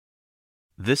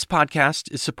This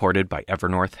podcast is supported by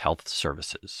Evernorth Health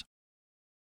Services.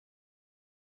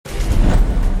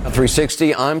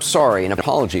 360, I'm sorry. An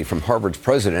apology from Harvard's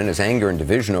president as anger and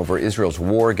division over Israel's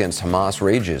war against Hamas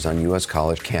rages on U.S.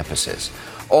 college campuses.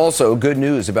 Also, good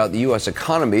news about the U.S.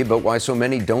 economy, but why so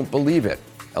many don't believe it.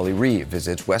 Ellie Reeve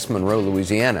visits West Monroe,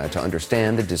 Louisiana to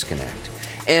understand the disconnect.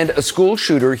 And a school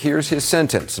shooter hears his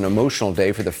sentence, an emotional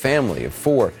day for the family of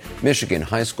 4 Michigan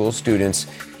high school students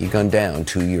he gunned down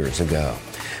 2 years ago.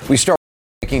 We start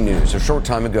with breaking news. A short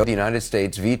time ago, the United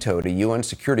States vetoed a UN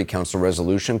Security Council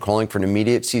resolution calling for an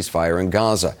immediate ceasefire in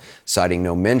Gaza, citing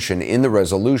no mention in the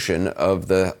resolution of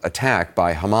the attack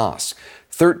by Hamas.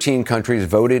 13 countries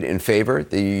voted in favor.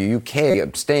 The UK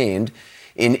abstained.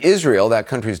 In Israel, that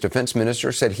country's defense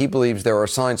minister said he believes there are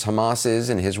signs Hamas is,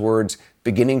 in his words,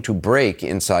 beginning to break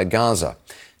inside Gaza.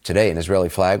 Today, an Israeli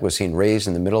flag was seen raised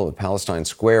in the middle of Palestine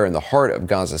Square in the heart of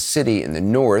Gaza City in the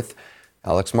north.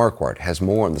 Alex Marquardt has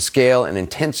more on the scale and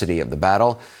intensity of the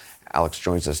battle. Alex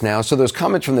joins us now. So those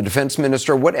comments from the defense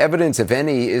minister, what evidence, if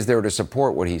any, is there to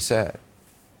support what he said?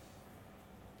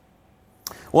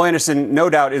 Well, Anderson, no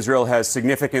doubt Israel has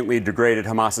significantly degraded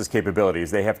Hamas's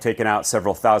capabilities. They have taken out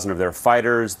several thousand of their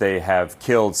fighters. They have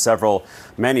killed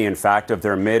many, in fact, of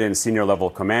their mid and senior level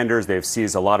commanders. They've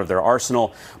seized a lot of their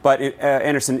arsenal. But,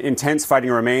 Anderson, intense fighting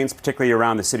remains, particularly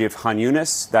around the city of Khan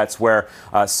Yunis. That's where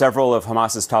several of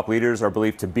Hamas's top leaders are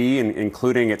believed to be,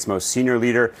 including its most senior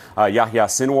leader, Yahya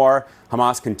Sinwar.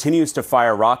 Hamas continues to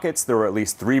fire rockets. There were at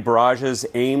least 3 barrages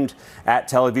aimed at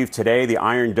Tel Aviv today. The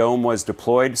Iron Dome was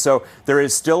deployed. So there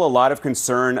is still a lot of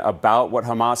concern about what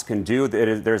Hamas can do.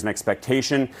 There's an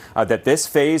expectation that this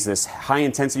phase, this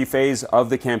high-intensity phase of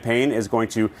the campaign, is going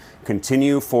to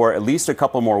continue for at least a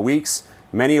couple more weeks.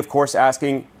 Many, of course,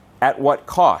 asking, at what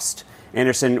cost?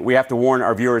 Anderson, we have to warn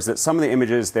our viewers that some of the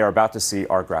images they are about to see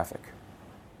are graphic.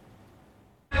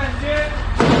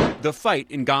 The fight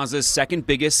in Gaza's second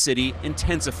biggest city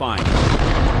intensifying.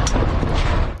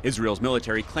 Israel's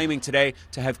military claiming today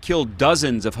to have killed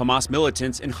dozens of Hamas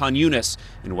militants in Khan Yunis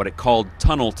in what it called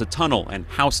tunnel-to-tunnel and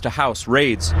house-to-house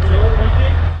raids.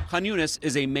 Khan Yunis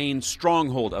is a main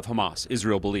stronghold of Hamas,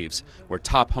 Israel believes, where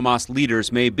top Hamas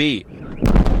leaders may be.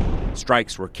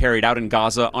 Strikes were carried out in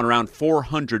Gaza on around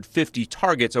 450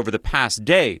 targets over the past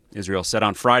day, Israel said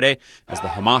on Friday, as the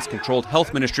Hamas-controlled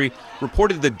health ministry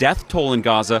reported the death toll in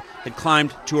Gaza had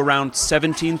climbed to around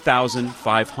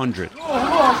 17,500.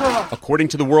 According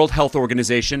to the World Health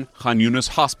Organization, Khan Yunis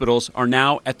hospitals are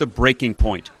now at the breaking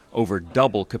point, over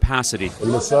double capacity.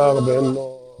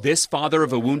 This father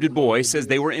of a wounded boy says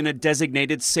they were in a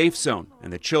designated safe zone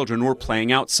and the children were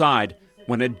playing outside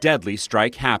when a deadly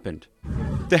strike happened.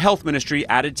 The health ministry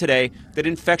added today that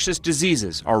infectious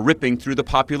diseases are ripping through the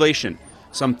population,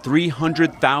 some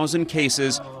 300,000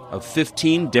 cases of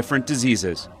 15 different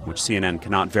diseases, which CNN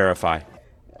cannot verify.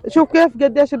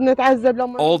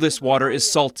 All this water is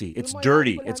salty, it's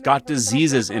dirty, it's got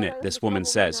diseases in it, this woman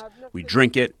says. We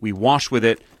drink it, we wash with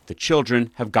it, the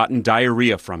children have gotten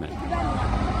diarrhea from it.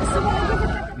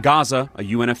 Gaza, a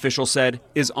UN official said,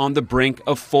 is on the brink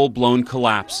of full-blown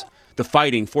collapse. The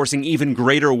fighting forcing even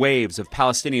greater waves of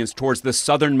Palestinians towards the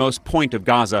southernmost point of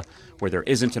Gaza, where there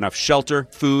isn't enough shelter,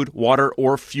 food, water,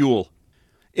 or fuel.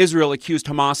 Israel accused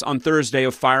Hamas on Thursday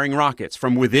of firing rockets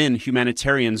from within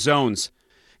humanitarian zones.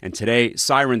 And today,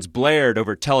 sirens blared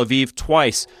over Tel Aviv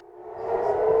twice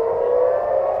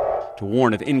to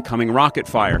warn of incoming rocket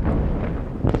fire.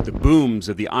 The booms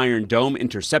of the Iron Dome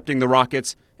intercepting the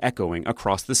rockets echoing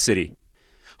across the city.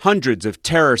 Hundreds of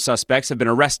terror suspects have been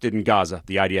arrested in Gaza,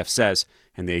 the IDF says,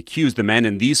 and they accuse the men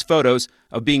in these photos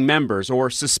of being members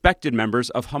or suspected members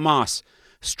of Hamas,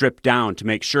 stripped down to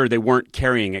make sure they weren't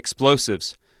carrying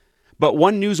explosives. But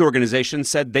one news organization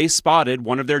said they spotted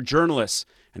one of their journalists,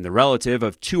 and the relative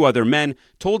of 2 other men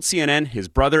told CNN his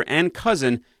brother and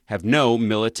cousin have no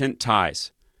militant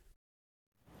ties.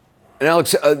 And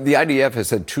Alex, the IDF has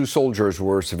said 2 soldiers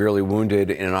were severely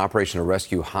wounded in an operation to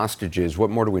rescue hostages.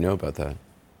 What more do we know about that?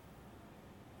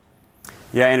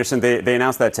 Yeah, Anderson, they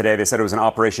announced that today. They said it was an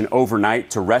operation overnight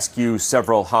to rescue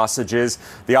several hostages.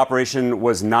 The operation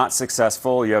was not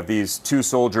successful. You have these 2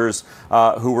 soldiers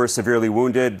who were severely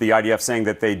wounded. The IDF saying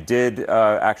that they did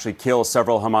actually kill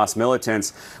several Hamas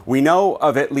militants. We know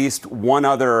of at least one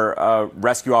other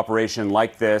rescue operation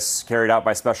like this carried out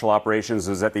by Special Operations.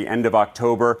 It was at the end of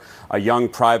October. A young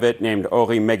private named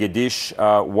Ori Megedish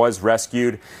was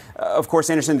rescued. Of course,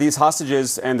 Anderson, these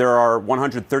hostages, and there are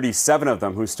 137 of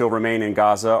them who still remain in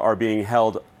Gaza, are being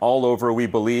held all over, we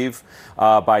believe,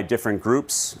 by different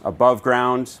groups, above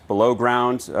ground, below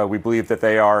ground. We believe that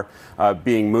they are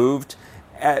being moved.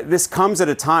 this comes at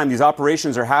a time, these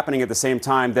operations are happening at the same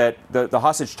time that the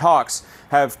hostage talks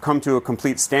have come to a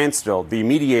complete standstill. The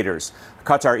mediators,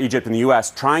 Qatar, Egypt, and the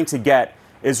U.S., trying to get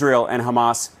Israel and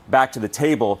Hamas back to the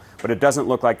table, but it doesn't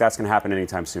look like that's going to happen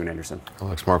anytime soon, Anderson.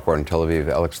 Alex Marquardt in Tel Aviv.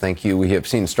 Alex, thank you. We have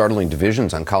seen startling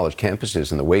divisions on college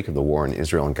campuses in the wake of the war in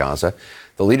Israel and Gaza.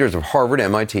 The leaders of Harvard,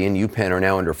 MIT, and UPenn are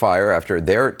now under fire after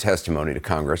their testimony to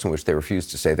Congress in which they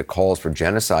refused to say that calls for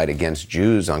genocide against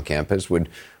Jews on campus would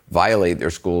violate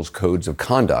their school's codes of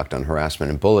conduct on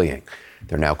harassment and bullying.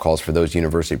 There are now calls for those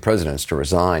university presidents to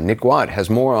resign. Nick Watt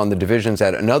has more on the divisions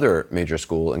at another major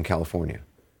school in California.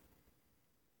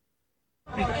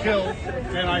 Be killed,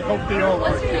 and I hope they all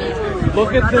are killed.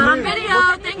 Look at the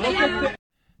video. Thank you.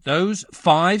 Those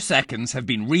 5 seconds have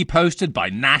been reposted by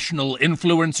national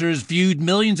influencers, viewed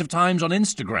millions of times on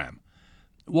Instagram.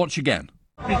 Watch again.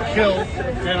 Be killed,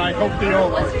 and I hope they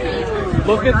all are killed.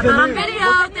 Look at the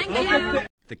video. Thank you.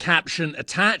 The caption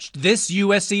attached: this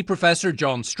USC professor,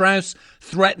 John Strauss,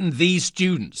 threatened these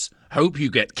students. Hope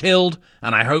you get killed,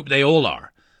 and I hope they all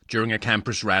are. During a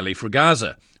campus rally for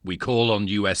Gaza. We call on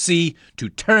USC to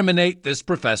terminate this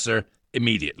professor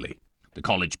immediately. The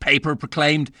college paper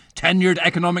proclaimed, tenured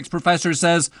economics professor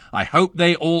says, I hope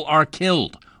they all are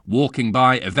killed. Walking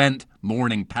by event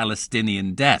mourning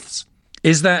Palestinian deaths.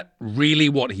 Is that really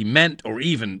what he meant or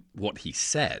even what he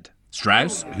said?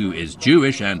 Strauss, who is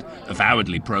Jewish and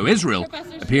avowedly pro-Israel,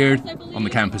 appeared on the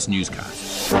campus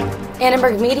newscast.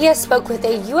 Annenberg Media spoke with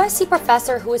a USC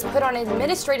professor who was put on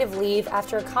administrative leave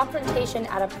after a confrontation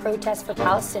at a protest for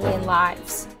Palestinian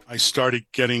lives. I started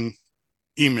getting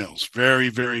emails, very,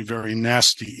 very, very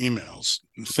nasty emails.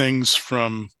 Things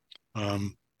from,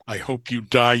 I hope you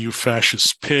die, you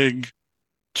fascist pig,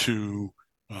 to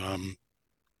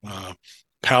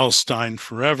Palestine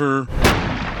forever.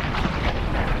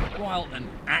 While an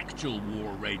actual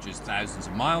war rages thousands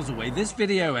of miles away, this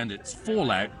video and its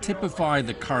fallout typify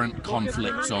the current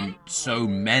conflicts on so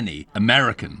many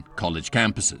American college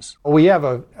campuses. We have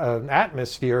an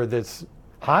atmosphere that's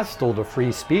hostile to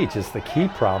free speech is the key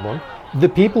problem. The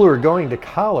people who are going to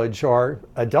college are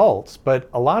adults, but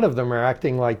a lot of them are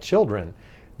acting like children.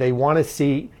 They want to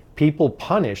see people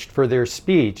punished for their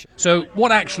speech. So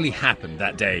what actually happened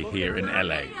that day here in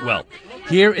LA? Well,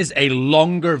 here is a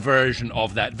longer version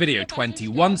of that video,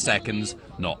 21 seconds,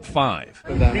 not 5.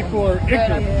 People are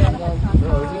ignorant.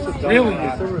 Really?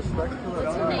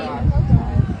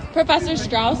 Professor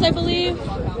Strauss, I believe.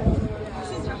 That's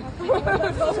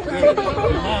all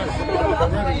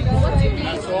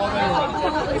they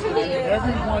want.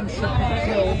 Everyone should be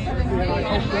killed, and I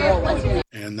hope they all are.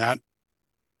 And that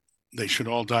they should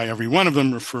all die, every one of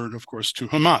them, referred, of course, to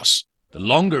Hamas. The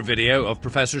longer video of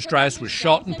Professor Strauss was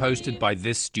shot and posted by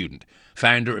this student,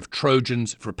 founder of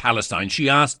Trojans for Palestine. She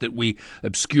asked that we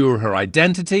obscure her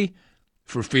identity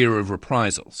for fear of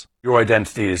reprisals. Your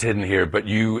identity is hidden here, but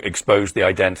you exposed the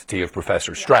identity of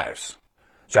Professor Strauss.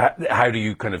 So how do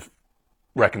you kind of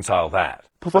reconcile that?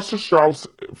 Professor Strauss,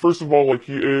 first of all,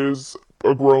 he is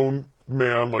a grown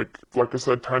man, like I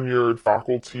said, tenured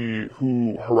faculty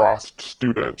who harassed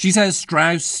students. She says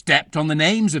Strauss stepped on the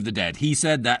names of the dead. He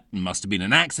said that must have been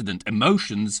an accident.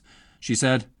 Emotions, she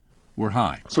said, were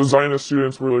high. So Zionist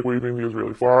students were waving the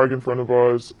Israeli flag in front of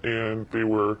us, and they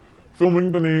were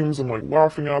filming the names and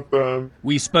laughing at them.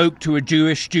 We spoke to a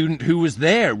Jewish student who was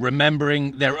there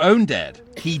remembering their own dead.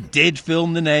 He did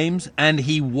film the names and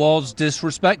he was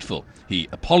disrespectful. He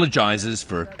apologizes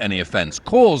for any offense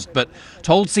caused, but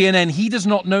told CNN he does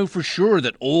not know for sure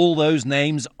that all those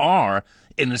names are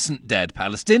innocent dead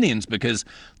Palestinians because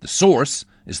the source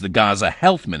is the Gaza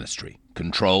Health Ministry,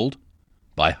 controlled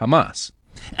by Hamas.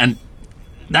 And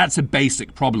that's a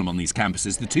basic problem on these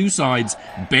campuses. The two sides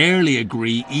barely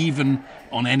agree even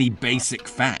on any basic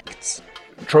facts.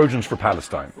 Trojans for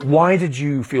Palestine. Why did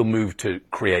you feel moved to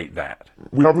create that?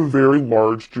 We have a very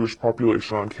large Jewish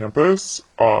population on campus.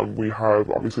 We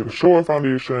have, obviously, the Shoah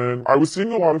Foundation. I was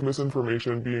seeing a lot of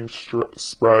misinformation being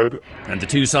spread. And the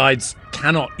two sides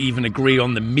cannot even agree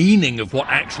on the meaning of what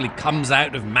actually comes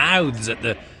out of mouths at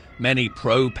the many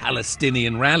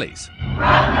pro-Palestinian rallies.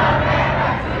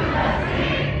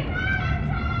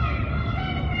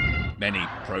 Many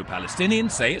pro-Palestinians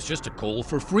say it's just a call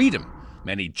for freedom.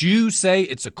 Many Jews say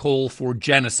it's a call for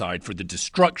genocide, for the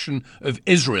destruction of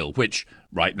Israel, which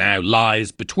right now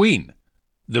lies between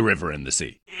the river and the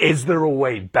sea. Is there a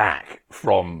way back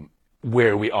from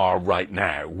where we are right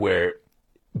now, where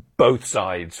both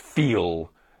sides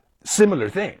feel similar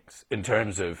things in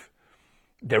terms of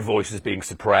their voices being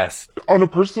suppressed? On a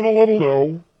personal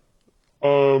level,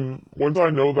 no. Once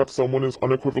I know that someone is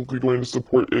unequivocally going to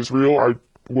support Israel, I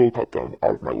will cut them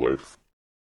out of my life.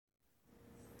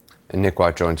 And Nick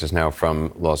Watt joins us now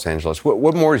from Los Angeles.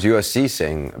 What more is USC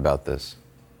saying about this?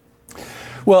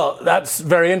 Well, that's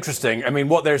very interesting. I mean,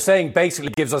 what they're saying basically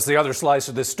gives us the other slice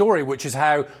of this story, which is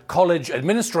how college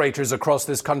administrators across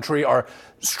this country are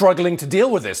struggling to deal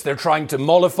with this. They're trying to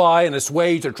mollify and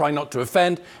assuage, they're trying not to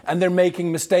offend, and they're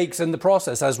making mistakes in the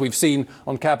process, as we've seen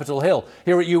on Capitol Hill.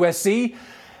 Here at USC,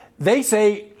 they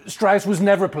say Strauss was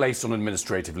never placed on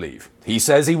administrative leave. He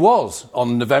says he was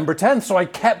on November 10th, so I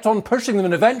kept on pushing them,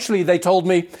 and eventually they told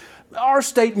me, our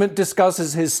statement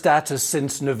discusses his status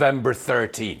since November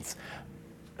 13th.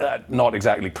 Not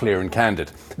exactly clear and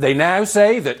candid. They now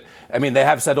say that, I mean, they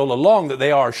have said all along that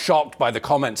they are shocked by the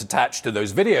comments attached to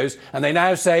those videos, and they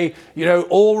now say, you know,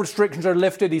 all restrictions are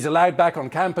lifted, he's allowed back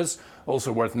on campus.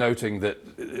 Also worth noting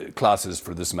that classes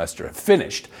for the semester have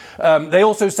finished. They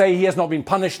also say he has not been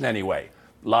punished in any way.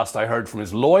 Last I heard from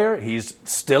his lawyer, he's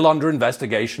still under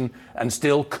investigation and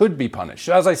still could be punished.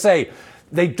 So as I say,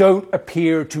 they don't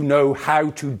appear to know how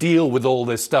to deal with all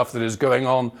this stuff that is going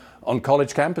on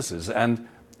college campuses, and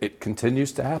it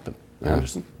continues to happen.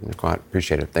 Anderson? Quite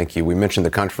appreciate it. Thank you. We mentioned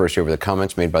the controversy over the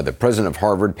comments made by the president of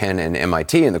Harvard, Penn, and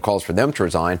MIT and the calls for them to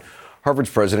resign.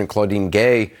 Harvard's president, Claudine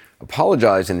Gay,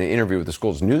 apologized in an interview with the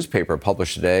school's newspaper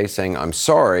published today, saying, "I'm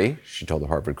sorry," she told the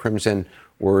Harvard Crimson,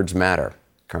 "words matter."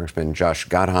 Congressman Josh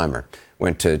Gottheimer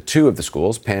went to two of the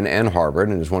schools, Penn and Harvard,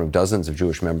 and is one of dozens of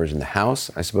Jewish members in the House.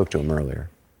 I spoke to him earlier.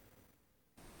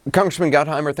 Congressman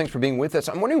Gottheimer, thanks for being with us.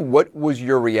 I'm wondering, what was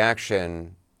your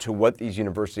reaction to what these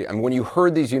universities, I mean, when you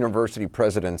heard these university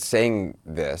presidents saying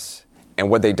this and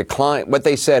what they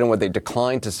said and what they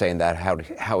declined to say in that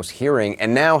House hearing,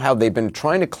 and now how they've been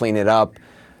trying to clean it up,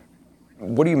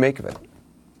 what do you make of it?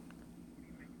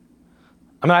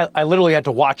 I mean, I literally had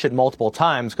to watch it multiple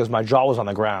times because my jaw was on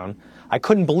the ground. I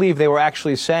couldn't believe they were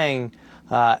actually saying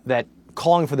that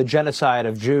calling for the genocide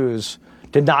of Jews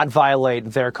did not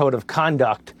violate their code of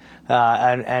conduct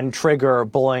and trigger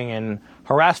bullying and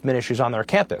harassment issues on their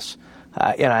campus.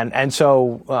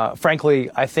 So,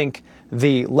 frankly, I think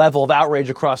the level of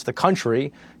outrage across the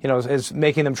country, is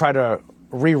making them try to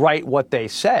rewrite what they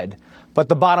said. But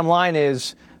the bottom line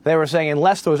is they were saying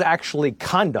unless there was actually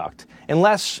conduct,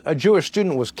 unless a Jewish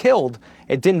student was killed,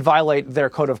 it didn't violate their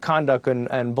code of conduct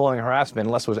and bullying and harassment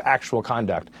unless it was actual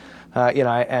conduct.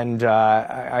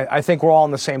 I think we're all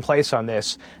in the same place on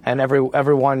this, and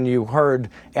everyone you heard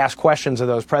ask questions of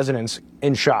those presidents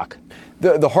in shock.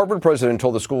 The Harvard president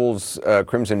told the school's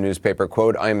Crimson newspaper,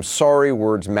 quote, "I am sorry,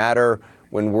 words matter.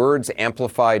 When words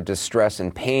amplify distress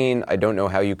and pain, I don't know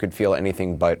how you could feel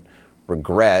anything but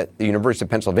regret." The University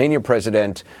of Pennsylvania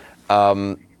president,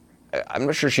 I'm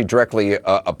not sure she directly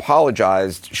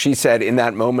apologized. She said, "In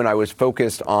that moment, I was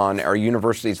focused on our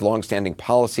university's longstanding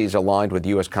policies aligned with the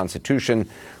U.S. Constitution,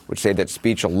 which say that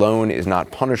speech alone is not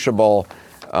punishable."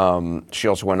 She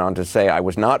also went on to say, "I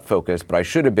was not focused, but I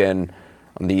should have been,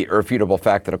 on the irrefutable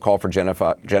fact that a call for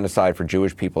genocide for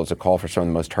Jewish people is a call for some of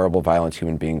the most terrible violence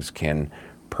human beings can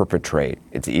perpetrate.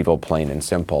 It's evil, plain and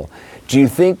simple." Do you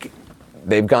think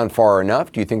they've gone far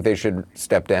enough? Do you think they should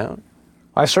step down?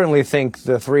 I certainly think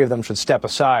the three of them should step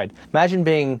aside. Imagine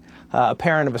being a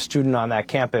parent of a student on that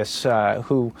campus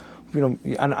who,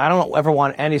 and I don't ever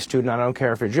want any student, I don't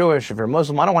care if you're Jewish, if you're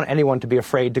Muslim, I don't want anyone to be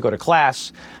afraid to go to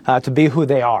class, to be who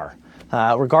they are,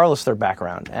 regardless of their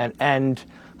background. And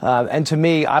to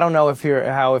me, I don't know if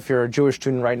you're a Jewish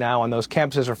student right now on those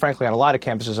campuses, or frankly on a lot of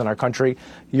campuses in our country,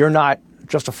 you're not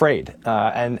just afraid.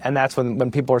 And that's when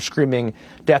people are screaming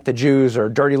death to Jews or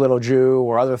dirty little Jew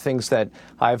or other things that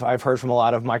I've heard from a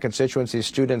lot of my constituency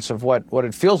students of what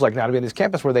it feels like now to be on this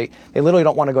campus where they literally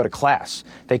don't want to go to class.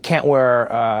 They can't wear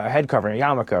a head covering, a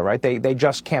yarmulke, right? They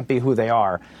just can't be who they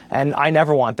are. And I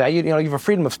never want that. You have a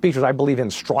freedom of speech, which I believe in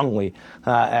strongly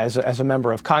as a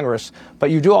member of Congress.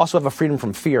 But you do also have a freedom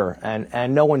from fear,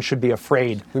 and no one should be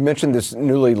afraid. We mentioned this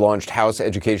newly launched House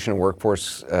Education and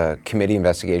Workforce Committee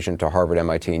investigation to Harvard,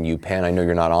 MIT, and UPenn. I know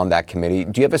you're not on that committee.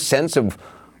 Do you have a sense of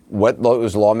what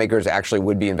those lawmakers actually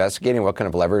would be investigating, what kind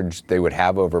of leverage they would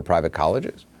have over private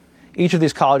colleges? Each of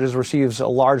these colleges receives a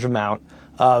large amount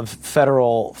of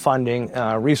federal funding,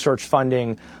 research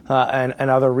funding,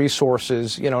 and other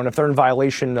resources. And if they're in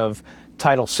violation of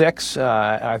Title VI,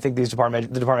 I think the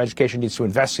Department of Education needs to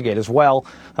investigate as well.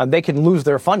 They can lose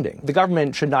their funding. The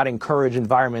government should not encourage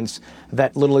environments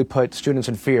that literally put students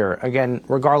in fear, again,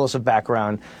 regardless of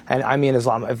background. And I mean, if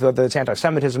it's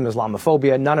anti-Semitism,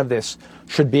 Islamophobia, none of this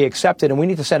should be accepted. And we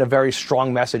need to send a very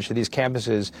strong message to these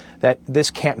campuses that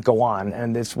this can't go on.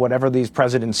 And whatever these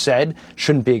presidents said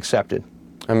shouldn't be accepted.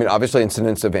 I mean, obviously,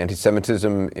 incidents of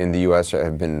anti-Semitism in the U.S.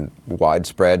 have been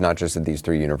widespread, not just at these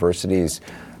three universities.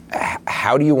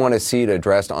 How do you want to see it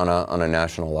addressed on a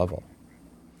national level?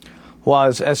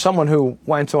 was, as someone who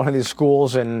went to one of these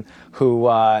schools and who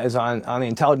is on the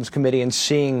Intelligence Committee and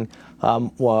seeing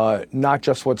not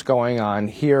just what's going on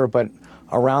here, but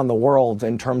around the world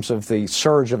in terms of the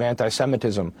surge of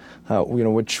anti-Semitism,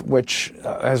 which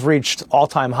has reached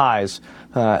all-time highs.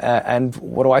 And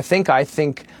what do I think? I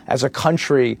think as a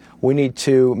country, we need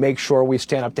to make sure we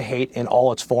stand up to hate in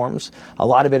all its forms. A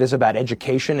lot of it is about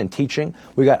education and teaching.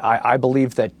 I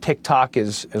believe that TikTok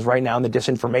is right now in the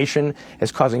disinformation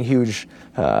is causing huge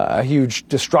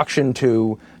destruction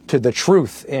to the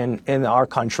truth in our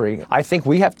country. I think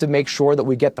we have to make sure that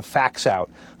we get the facts out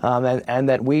and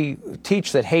that we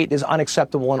teach that hate is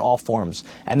unacceptable in all forms.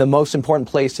 And the most important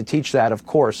place to teach that, of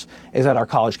course, is at our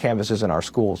college campuses and our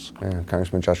schools.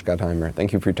 Congressman Josh Gottheimer,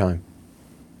 thank you for your time.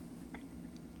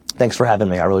 Thanks for having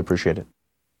me. I really appreciate it.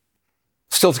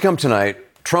 Still to come tonight,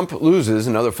 Trump loses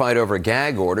another fight over a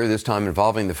gag order, this time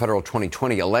involving the federal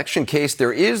 2020 election case.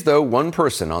 There is, though, one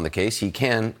person on the case he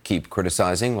can keep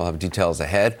criticizing. We'll have details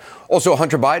ahead. Also,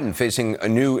 Hunter Biden facing a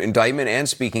new indictment and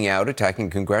speaking out, attacking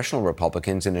congressional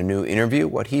Republicans in a new interview.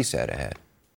 What he said ahead.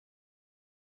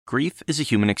 Grief is a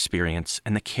human experience,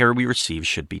 and the care we receive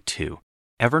should be too.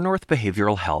 Evernorth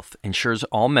Behavioral Health ensures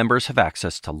all members have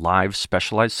access to live,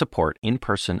 specialized support in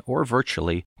person or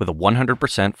virtually with a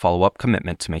 100% follow-up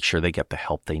commitment to make sure they get the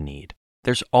help they need.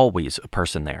 There's always a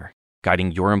person there,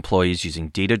 guiding your employees using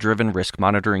data-driven risk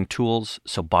monitoring tools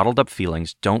so bottled-up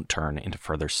feelings don't turn into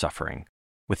further suffering.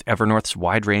 With Evernorth's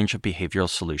wide range of behavioral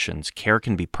solutions, care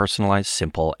can be personalized,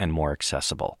 simple, and more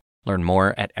accessible. Learn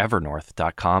more at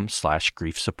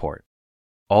evernorth.com/grief support.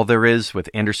 All There Is with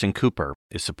Anderson Cooper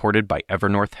is supported by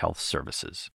Evernorth Health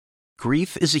Services.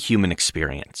 Grief is a human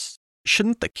experience.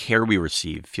 Shouldn't the care we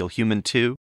receive feel human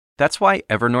too? That's why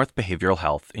Evernorth Behavioral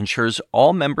Health ensures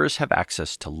all members have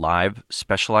access to live,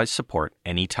 specialized support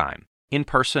anytime, in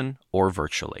person or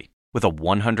virtually, with a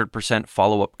 100%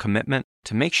 follow-up commitment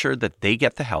to make sure that they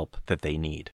get the help that they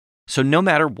need. So no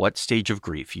matter what stage of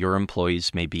grief your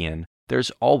employees may be in, there's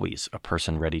always a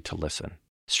person ready to listen.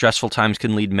 Stressful times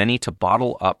can lead many to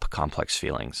bottle up complex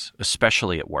feelings,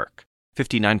 especially at work.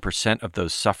 59% of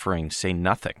those suffering say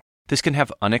nothing. This can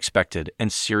have unexpected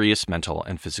and serious mental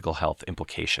and physical health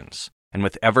implications. And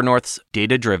with Evernorth's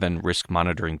data-driven risk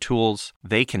monitoring tools,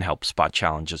 they can help spot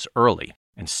challenges early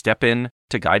and step in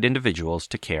to guide individuals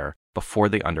to care before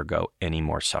they undergo any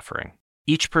more suffering.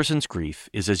 Each person's grief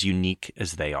is as unique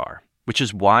as they are, which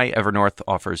is why Evernorth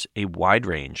offers a wide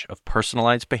range of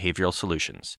personalized behavioral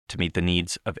solutions to meet the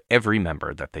needs of every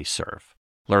member that they serve.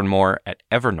 Learn more at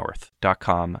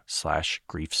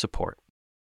evernorth.com/grief support.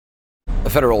 A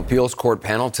federal appeals court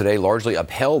panel today largely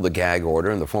upheld the gag order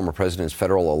in the former president's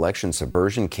federal election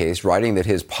subversion case, writing that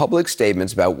his public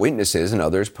statements about witnesses and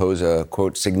others pose a,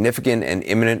 quote, significant and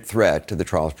imminent threat to the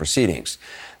trial's proceedings.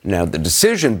 Now, the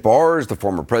decision bars the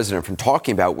former president from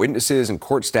talking about witnesses and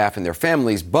court staff and their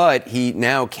families, but he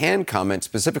now can comment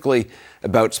specifically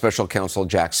about special counsel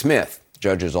Jack Smith.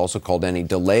 Judges also called any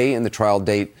delay in the trial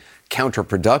date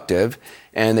counterproductive,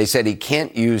 and they said he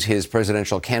can't use his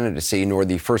presidential candidacy nor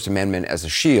the First Amendment as a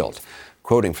shield.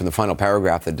 Quoting from the final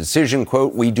paragraph of the decision,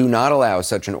 quote, "We do not allow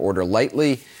such an order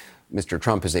lightly. Mr.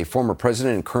 Trump is a former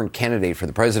president and current candidate for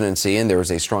the presidency, and there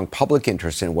is a strong public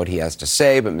interest in what he has to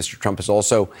say. But Mr. Trump is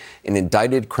also an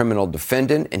indicted criminal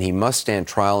defendant, and he must stand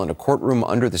trial in a courtroom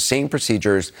under the same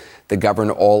procedures that govern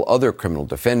all other criminal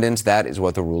defendants. That is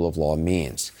what the rule of law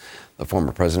means." The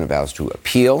former president vows to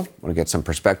appeal. I want to get some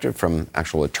perspective from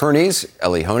actual attorneys.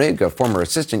 Ellie Honig, a former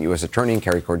assistant U.S. attorney, and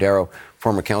Carrie Cordero,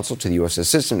 former counsel to the U.S.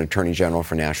 Assistant Attorney General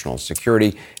for National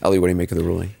Security. Ellie, what do you make of the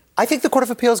ruling? I think the Court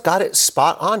of Appeals got it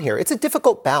spot on here. It's a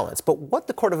difficult balance, but what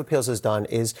the Court of Appeals has done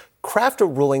is craft a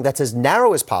ruling that's as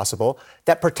narrow as possible,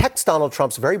 that protects Donald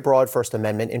Trump's very broad First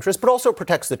Amendment interest, but also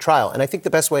protects the trial. And I think the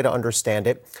best way to understand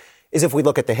it is if we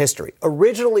look at the history.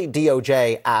 Originally,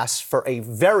 DOJ asked for a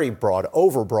very broad,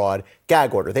 overbroad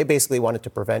gag order. They basically wanted to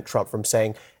prevent Trump from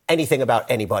saying anything about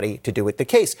anybody to do with the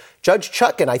case. Judge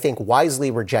Chutkan, I think, wisely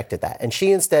rejected that. And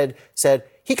she instead said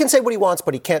he can say what he wants,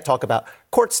 but he can't talk about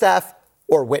court staff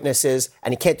or witnesses,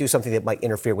 and he can't do something that might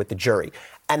interfere with the jury.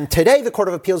 And today, the Court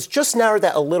of Appeals just narrowed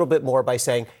that a little bit more by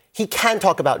saying he can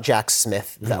talk about Jack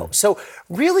Smith, though. So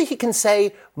really, he can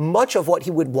say much of what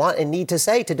he would want and need to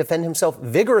say to defend himself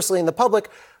vigorously in the public,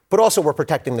 but also we're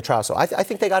protecting the trial. So I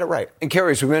think they got it right. And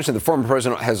Carrie, as we mentioned, the former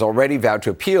president has already vowed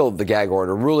to appeal the gag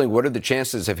order ruling. What are the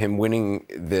chances of him winning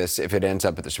this if it ends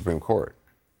up at the Supreme Court?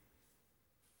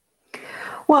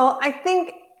 Well, I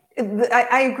think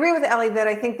I agree with Ellie that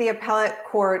I think the appellate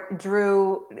court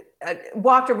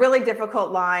walked a really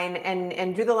difficult line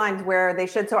and drew the lines where they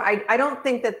should. So I don't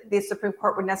think that the Supreme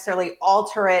Court would necessarily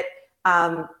alter it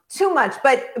too much.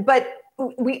 But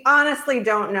we honestly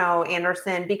don't know,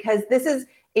 Anderson, because this is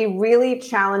a really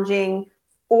challenging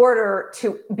order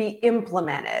to be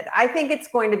implemented. I think it's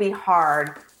going to be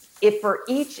hard if for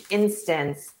each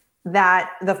instance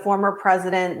that the former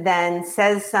president then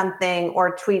says something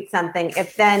or tweets something,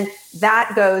 if then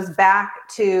that goes back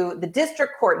to the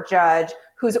district court judge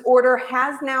whose order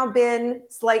has now been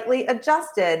slightly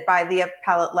adjusted by the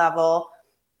appellate level.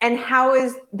 And how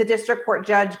is the district court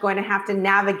judge going to have to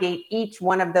navigate each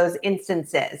one of those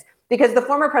instances? Because the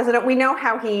former president, we know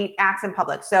how he acts in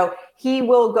public. So he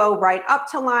will go right up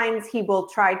to lines. He will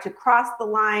try to cross the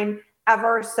line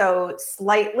ever so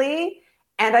slightly.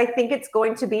 And I think it's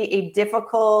going to be a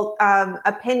difficult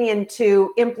opinion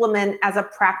to implement as a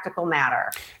practical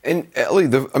matter. And Ellie,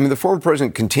 the former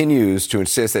president continues to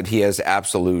insist that he has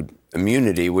absolute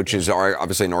immunity, which is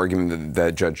obviously an argument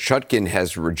that Judge Chutkan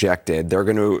has rejected. They're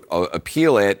going to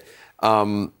appeal it.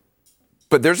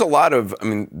 But there's a lot of,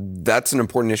 that's an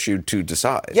important issue to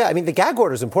decide. Yeah, the gag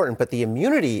order is important, but the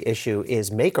immunity issue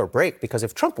is make or break, because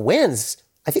if Trump wins,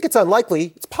 I think it's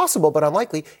unlikely, it's possible, but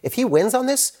unlikely. If he wins on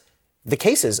this, the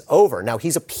case is over. Now,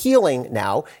 he's appealing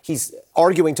now. He's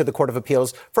arguing to the Court of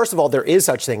Appeals. First of all, there is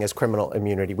such thing as criminal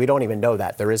immunity. We don't even know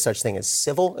that. There is such thing as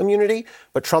civil immunity.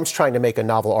 But Trump's trying to make a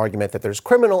novel argument that there's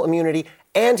criminal immunity.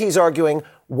 And he's arguing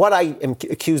what I am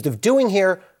accused of doing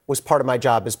here was part of my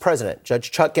job as president. Judge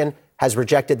Chutkan has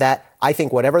rejected that. I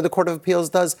think whatever the Court of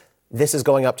Appeals does, this is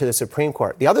going up to the Supreme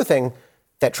Court. The other thing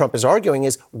that Trump is arguing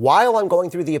is while I'm going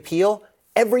through the appeal,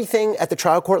 everything at the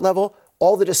trial court level,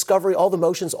 all the discovery, all the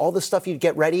motions, all the stuff you'd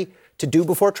get ready to do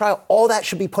before trial, all that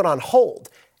should be put on hold.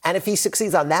 And if he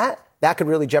succeeds on that, that could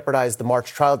really jeopardize the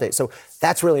March trial date. So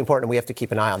that's really important, and we have to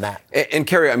keep an eye on that. And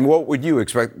Carrie, what would you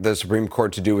expect the Supreme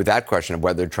Court to do with that question of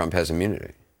whether Trump has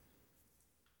immunity?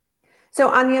 So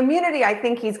on the immunity, I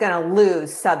think he's going to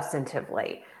lose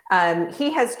substantively.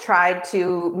 He has tried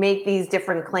to make these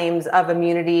different claims of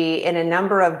immunity in a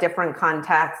number of different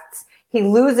contexts. He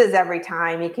loses every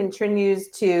time. He continues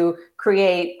to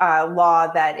create a law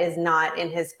that is not in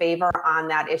his favor on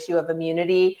that issue of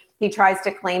immunity. He tries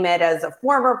to claim it as a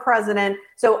former president.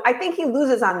 So I think he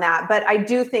loses on that. But I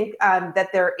do think that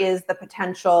there is the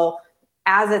potential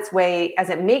as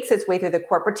it makes its way through the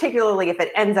court, particularly if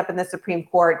it ends up in the Supreme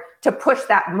Court, to push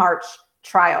that March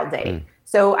trial date.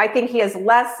 So I think he has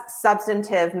less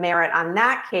substantive merit on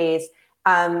that case,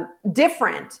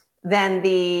 different than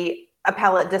the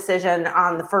appellate decision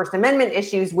on the First Amendment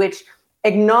issues, which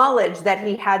acknowledged that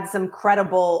he had some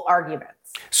credible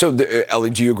arguments. So, Ellie,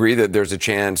 do you agree that there's a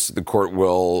chance the court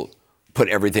will put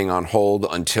everything on hold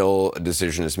until a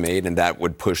decision is made, and that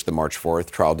would push the March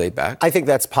 4th trial date back? I think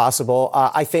that's possible.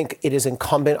 I think it is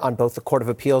incumbent on both the Court of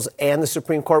Appeals and the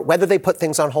Supreme Court, whether they put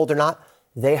things on hold or not.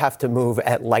 They have to move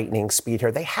at lightning speed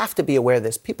here. They have to be aware of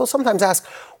this. People sometimes ask,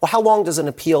 well, how long does an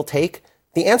appeal take?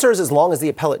 The answer is as long as the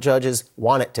appellate judges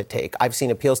want it to take. I've seen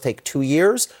appeals take 2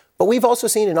 years, but we've also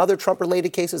seen in other Trump-related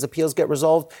cases, appeals get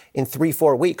resolved in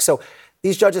 3-4 weeks. So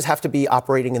these judges have to be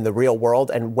operating in the real world,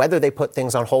 and whether they put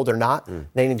things on hold or not,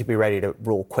 they need to be ready to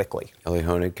rule quickly. Ellie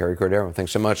Honig, Carrie Cordero,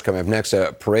 thanks so much. Coming up next,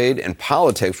 a parade and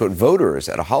politics, what voters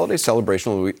at a holiday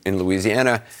celebration in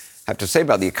Louisiana have to say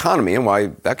about the economy and why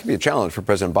that could be a challenge for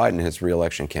President Biden in his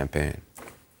re-election campaign.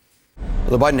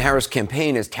 The Biden-Harris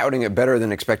campaign is touting a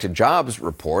better-than-expected jobs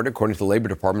report. According to the Labor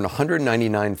Department,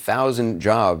 199,000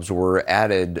 jobs were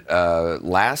added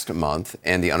last month,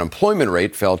 and the unemployment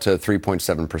rate fell to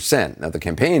 3.7%. Now, the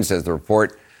campaign says the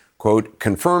report, quote,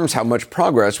 confirms how much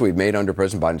progress we've made under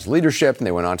President Biden's leadership, and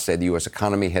they went on to say the U.S.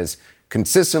 economy has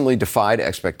consistently defied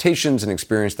expectations and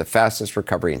experienced the fastest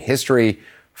recovery in history,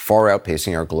 far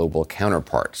outpacing our global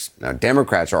counterparts. Now,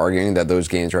 Democrats are arguing that those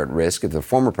gains are at risk if the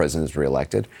former president is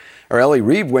reelected. Our Ellie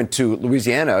Reeve went to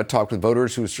Louisiana, talked with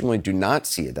voters who certainly do not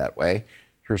see it that way.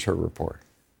 Here's her report.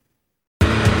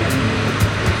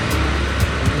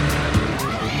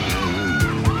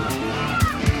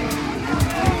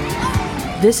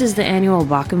 This is the annual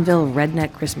Bacchusville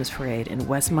Redneck Christmas Parade in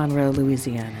West Monroe,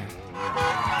 Louisiana.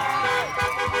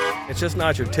 It's just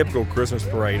not your typical Christmas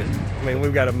parade.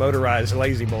 We've got a motorized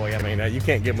lazy boy. You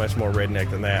can't get much more redneck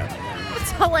than that.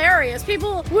 It's hilarious.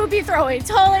 People will be throwing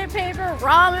toilet paper,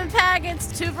 ramen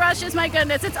packets, toothbrushes. My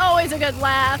goodness, it's always a good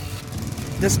laugh.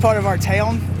 This part of our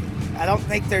town, I don't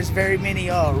think there's very many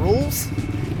rules,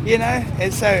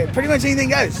 and so pretty much anything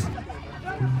goes.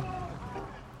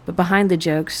 But behind the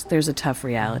jokes, there's a tough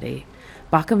reality.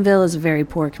 Bacchusville is a very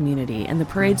poor community, and the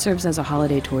parade serves as a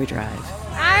holiday toy drive.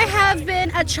 I have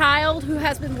been a child who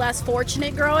has been less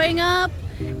fortunate growing up,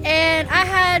 and I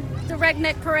had the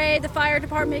Redneck Parade, the fire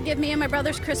department give me and my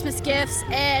brother's Christmas gifts,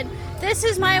 and this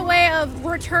is my way of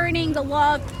returning the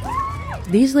love.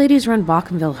 These ladies run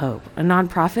Bockenville Hope, a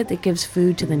nonprofit that gives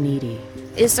food to the needy.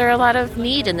 Is there a lot of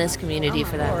need in this community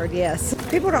for that? Lord, yes.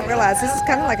 People don't realize this is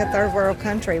kind of like a third world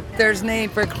country. There's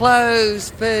need for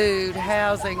clothes, food,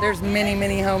 housing. There's many,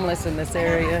 many homeless in this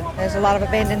area. There's a lot of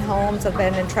abandoned homes,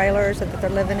 abandoned trailers that they're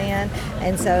living in,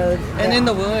 and so... And in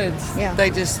the woods, they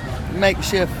just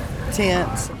makeshift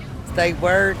tents. They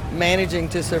were managing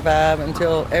to survive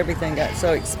until everything got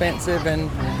so expensive and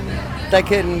they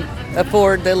couldn't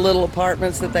afford the little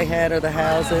apartments that they had or the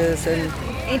houses. And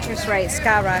interest rates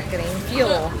skyrocketing,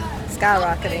 fuel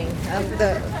skyrocketing,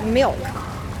 the milk,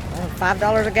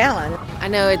 $5 a gallon. I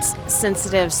know it's a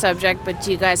sensitive subject, but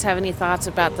do you guys have any thoughts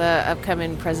about the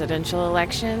upcoming presidential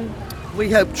election?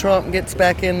 We hope Trump gets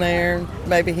back in there.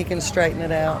 Maybe he can straighten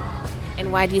it out.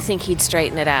 And why do you think he'd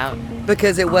straighten it out?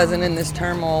 Because it wasn't in this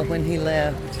turmoil when he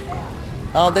left.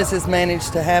 All this has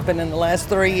managed to happen in the last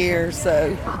 3 years,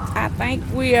 so. I think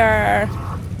we are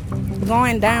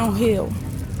going downhill,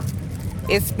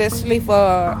 especially for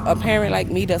a parent like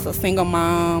me that's a single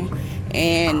mom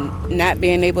and not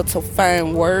being able to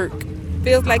find work.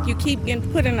 Feels like you keep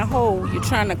getting put in a hole. You're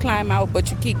trying to climb out,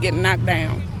 but you keep getting knocked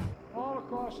down.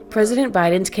 President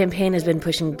Biden's campaign has been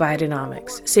pushing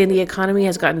Bidenomics, saying the economy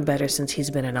has gotten better since he's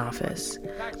been in office.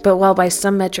 But while by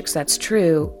some metrics that's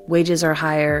true, wages are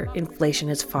higher, inflation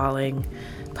is falling,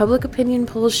 public opinion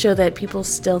polls show that people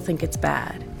still think it's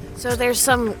bad. So there's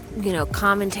some,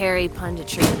 commentary,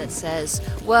 punditry that says,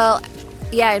 well,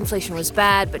 yeah, inflation was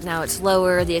bad, but now it's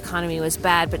lower. The economy was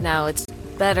bad, but now it's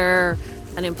better.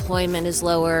 Unemployment is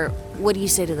lower. What do you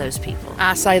say to those people?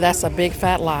 I say that's a big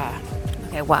fat lie.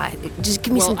 Okay, why? Just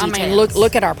give me some details. I mean,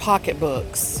 look at our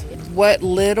pocketbooks. What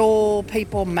little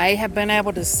people may have been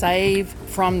able to save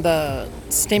from the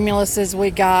stimuluses we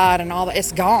got and all that,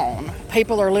 it's gone.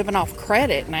 People are living off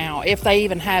credit now, if they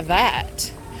even have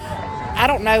that. I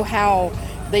don't know how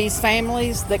these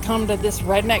families that come to this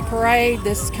Redneck Parade,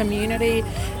 this community,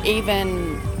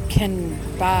 even can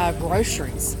buy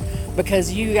groceries.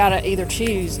 Because you got to either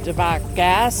choose to buy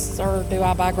gas or do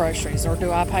I buy groceries or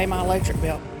do I pay my electric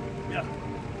bill?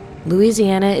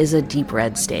 Louisiana is a deep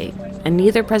red state, and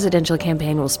neither presidential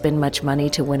campaign will spend much money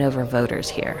to win over voters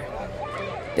here.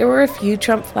 There were a few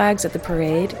Trump flags at the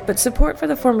parade, but support for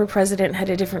the former president had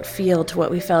a different feel to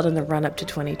what we felt in the run-up to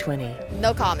 2020.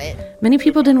 No comment. Many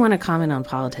people didn't want to comment on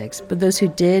politics, but those who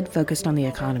did focused on the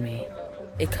economy.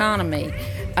 Economy.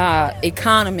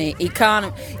 Economy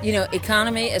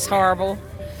is horrible.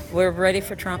 We're ready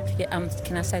for Trump to get,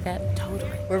 can I say that?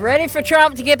 Totally. We're ready for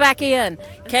Trump to get back in.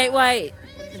 Can't wait.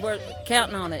 We're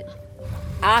counting on it.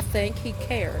 I think he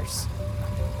cares.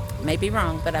 May be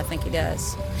wrong, but I think he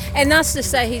does. And not to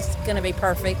say he's going to be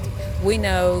perfect. We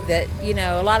know that,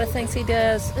 a lot of things he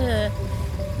does,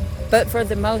 but for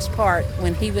the most part,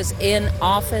 when he was in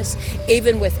office,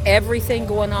 even with everything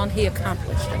going on, he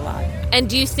accomplished a lot. And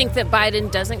do you think that Biden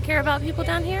doesn't care about people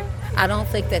down here? I don't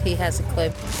think that he has a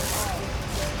clue.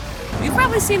 You've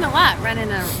probably seen a lot running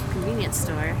a convenience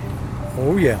store.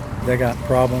 Oh, yeah. They got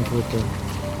problems with the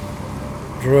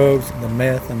drugs, the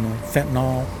meth, and the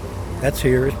fentanyl. That's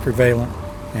here, it's prevalent,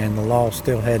 and the law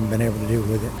still hadn't been able to deal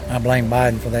with it. I blame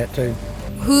Biden for that, too.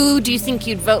 Who do you think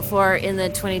you'd vote for in the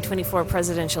 2024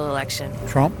 presidential election?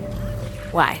 Trump.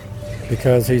 Why?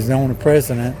 Because he's the only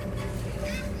president,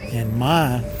 in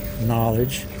my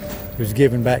knowledge, who's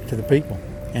giving back to the people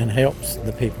and helps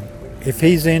the people. If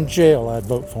he's in jail, I'd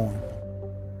vote for him.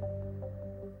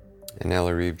 And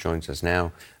Ella Reeve joins us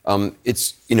now.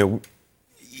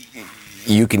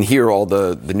 You can hear all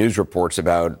the news reports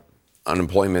about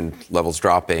unemployment levels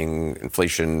dropping,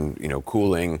 inflation,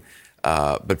 cooling,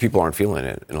 but people aren't feeling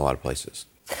it in a lot of places.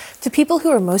 The people who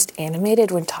were most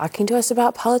animated when talking to us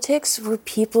about politics were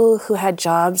people who had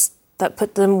jobs that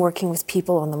put them working with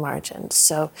people on the margins.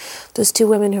 So those two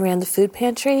women who ran the food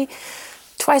pantry,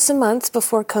 twice a month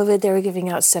before COVID, they were giving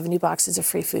out 70 boxes of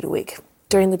free food a week.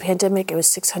 During the pandemic, it was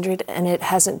 600, and it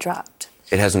hasn't dropped.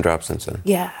 It hasn't dropped since then?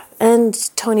 Yeah. And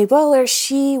Tony Bowler,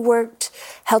 she worked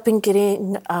helping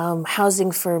getting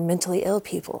housing for mentally ill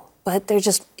people. But there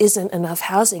just isn't enough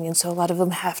housing, and so a lot of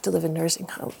them have to live in nursing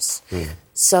homes.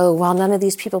 So while none of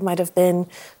these people might have been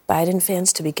Biden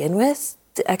fans to begin with,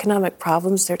 the economic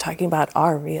problems they're talking about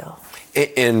are real.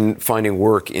 And finding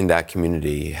work in that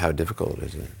community, how difficult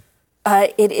is it?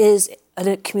 It is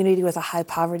a community with a high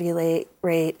poverty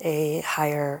rate, a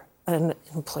higher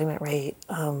unemployment rate.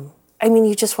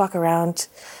 You just walk around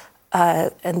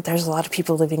and there's a lot of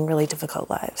people living really difficult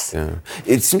lives. Yeah.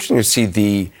 It's interesting to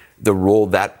see the role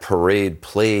that parade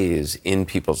plays in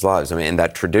people's lives. I mean, and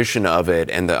that tradition of it,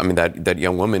 and that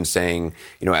young woman saying,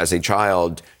 as a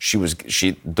child,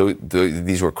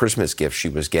 these were Christmas gifts she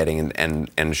was getting,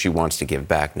 and she wants to give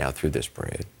back now through this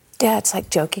parade. Yeah, it's like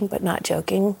joking, but not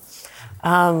joking.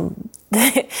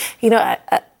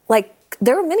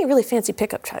 There were many really fancy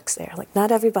pickup trucks there. Like,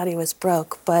 not everybody was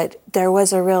broke, but there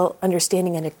was a real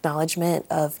understanding and acknowledgement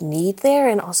of need there,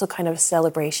 and also kind of a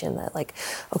celebration that, like,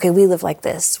 okay, we live like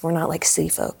this. We're not like city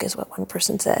folk, is what one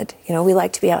person said. We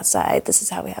like to be outside. This is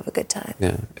how we have a good time.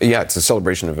 Yeah, it's a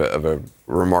celebration of a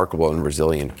remarkable and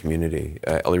resilient community.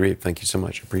 Ellie Reed, thank you so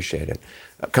much. Appreciate it.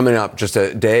 Coming up just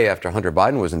a day after Hunter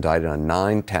Biden was indicted on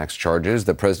 9 tax charges,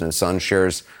 the president's son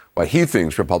shares why he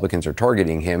thinks Republicans are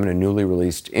targeting him in a newly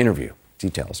released interview.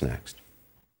 Details next.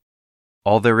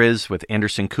 All There Is with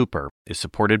Anderson Cooper is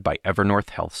supported by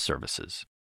Evernorth Health Services.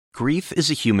 Grief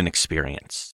is a human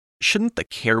experience. Shouldn't the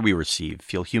care we receive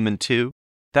feel human too?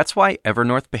 That's why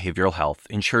Evernorth Behavioral Health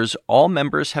ensures all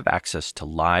members have access to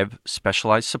live,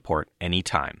 specialized support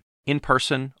anytime, in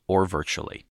person or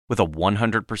virtually, with a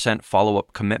 100%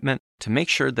 follow-up commitment to make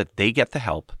sure that they get the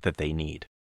help that they need.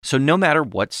 So no matter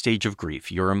what stage of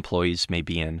grief your employees may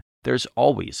be in, there's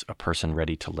always a person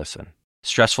ready to listen.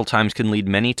 Stressful times can lead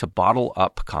many to bottle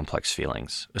up complex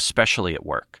feelings, especially at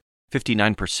work.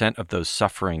 59% of those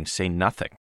suffering say nothing.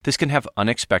 This can have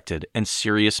unexpected and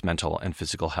serious mental and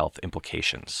physical health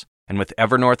implications. And with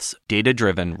Evernorth's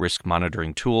data-driven risk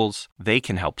monitoring tools, they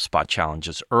can help spot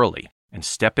challenges early and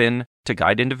step in to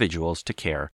guide individuals to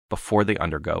care before they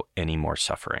undergo any more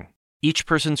suffering. Each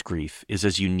person's grief is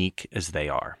as unique as they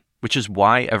are, which is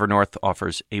why Evernorth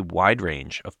offers a wide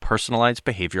range of personalized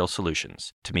behavioral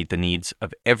solutions to meet the needs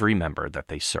of every member that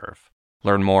they serve.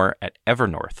 Learn more at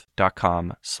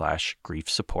evernorth.com/grief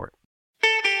support.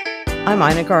 I'm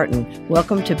Ina Garten.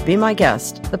 Welcome to Be My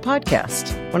Guest, the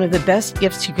podcast. One of the best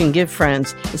gifts you can give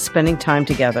friends is spending time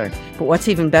together. But what's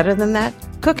even better than that?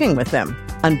 Cooking with them.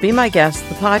 On Be My Guest,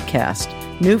 the podcast,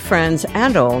 new friends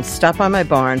and old stop by my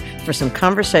barn for some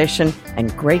conversation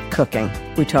and great cooking.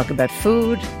 We talk about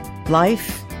food,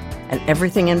 life, and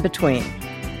everything in between.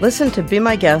 Listen to Be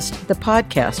My Guest, the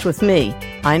podcast with me,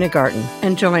 Ina Garten,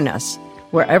 and join us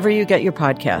wherever you get your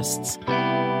podcasts.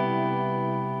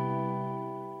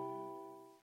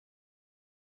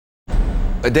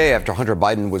 A day after Hunter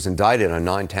Biden was indicted on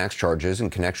 9 tax charges in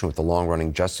connection with the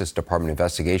long-running Justice Department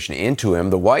investigation into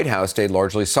him, the White House stayed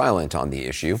largely silent on the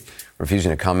issue, refusing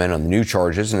to comment on the new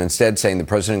charges and instead saying the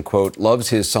president, quote, loves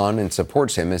his son and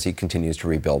supports him as he continues to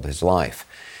rebuild his life.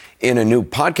 In a new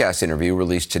podcast interview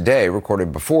released today,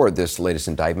 recorded before this latest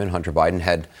indictment, Hunter Biden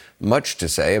had much to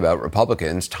say about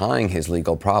Republicans tying his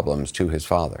legal problems to his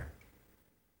father.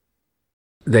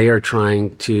 They are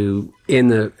trying to, in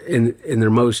their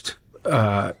most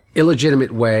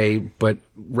illegitimate way, but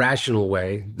rational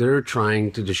way, they're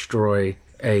trying to destroy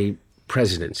a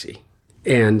presidency.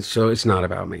 And so it's not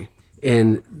about me.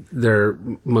 In their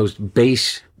most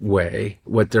base way,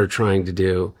 what they're trying to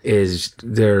do is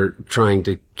they're trying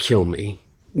to kill me,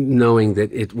 knowing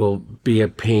that it will be a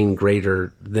pain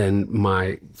greater than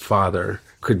my father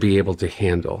could be able to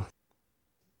handle.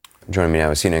 Joining me now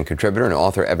is CNN contributor and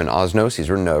author Evan Osnos. He's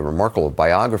written a remarkable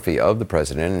biography of the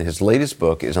president, and his latest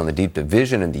book is on the deep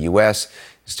division in the U.S.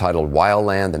 It's titled Wild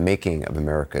Land, The Making of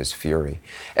America's Fury.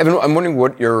 Evan, I'm wondering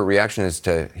what your reaction is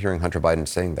to hearing Hunter Biden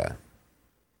saying that.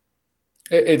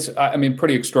 It's,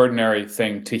 pretty extraordinary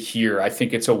thing to hear. I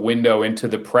think it's a window into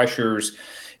the pressures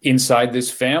inside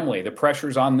this family, the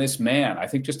pressures on this man. I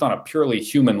think just on a purely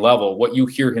human level, what you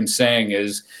hear him saying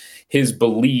is his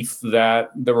belief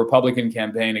that the Republican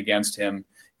campaign against him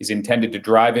is intended to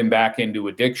drive him back into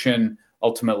addiction,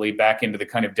 ultimately back into the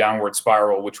kind of downward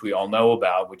spiral, which we all know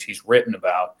about, which he's written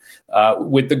about,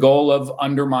 with the goal of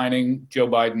undermining Joe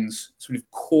Biden's sort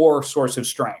of core source of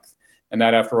strength. And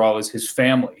that, after all, is his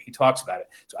family. He talks about it.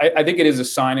 So I think it is a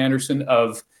sign, Anderson,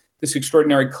 of this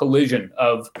extraordinary collision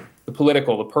of the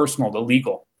political, the personal, the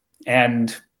legal.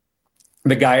 And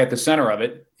the guy at the center of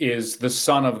it is the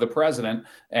son of the president,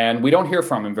 and we don't hear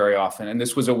from him very often. And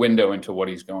this was a window into what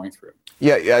he's going through.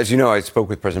 Yeah, as you know, I spoke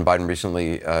with President Biden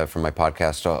recently for my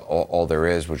podcast, All There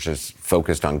Is, which is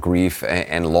focused on grief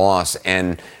and loss,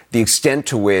 and the extent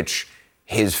to which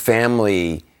his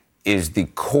family is the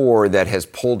core that has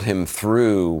pulled him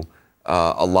through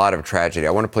a lot of tragedy.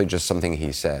 I want to play just something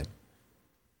he said.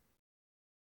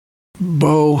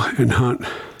 Bo and Hunt,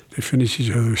 they finish each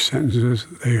other's sentences.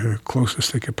 They are the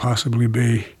closest they could possibly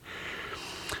be.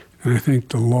 And I think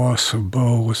the loss of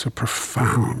Bo was a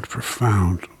profound,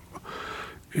 profound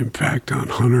impact on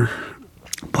Hunter.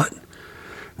 But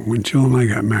when Jill and I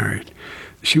got married,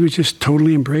 she was just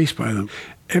totally embraced by them.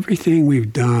 everything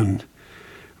we've done,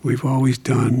 we've always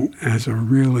done as a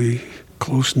really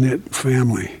close-knit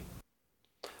family.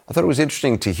 I thought it was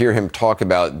interesting to hear him talk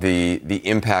about the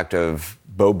impact of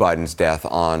Beau Biden's death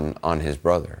on his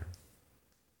brother.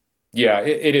 Yeah,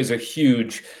 it is a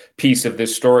huge piece of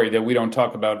this story that we don't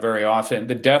talk about very often.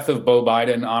 The death of Beau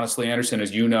Biden, honestly, Anderson,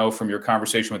 as you know from your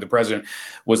conversation with the president,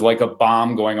 was like a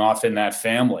bomb going off in that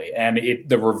family. And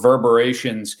the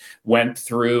reverberations went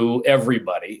through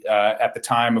everybody. At the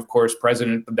time, of course,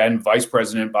 then Vice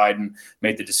President Biden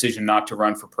made the decision not to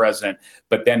run for president.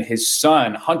 But then his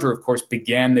son, Hunter, of course,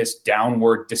 began this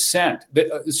downward descent.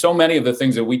 So many of the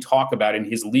things that we talk about in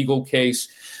his legal case,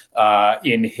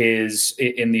 in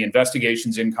the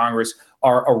investigations in Congress,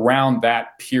 are around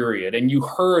that period. And you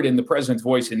heard in the president's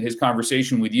voice in his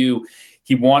conversation with you,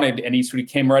 he wanted, and he sort of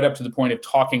came right up to the point of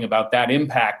talking about that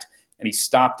impact, and he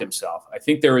stopped himself. I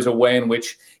think there is a way in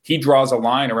which he draws a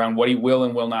line around what he will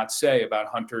and will not say about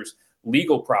Hunter's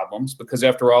legal problems, because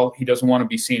after all, he doesn't want to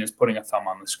be seen as putting a thumb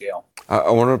on the scale.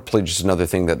 I want to play just another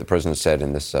thing that the president said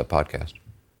in this podcast.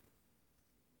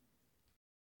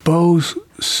 Beau's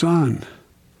son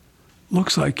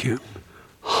looks like him.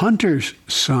 Hunter's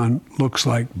son looks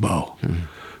like Beau.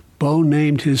 Beau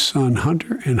named his son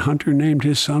Hunter, and Hunter named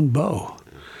his son Beau.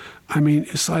 I mean,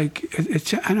 it's like,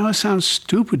 I know it sounds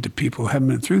stupid to people who haven't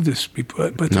been through this,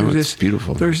 but it's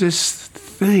beautiful. There's this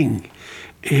thing.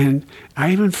 And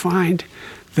I even find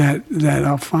that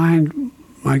I'll find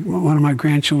one of my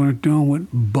grandchildren doing what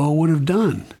Beau would have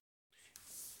done.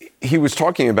 He was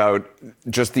talking about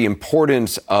just the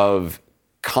importance of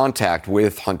contact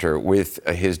with Hunter, with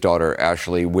his daughter,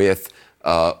 Ashley, with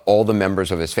all the members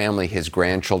of his family, his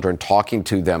grandchildren, talking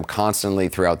to them constantly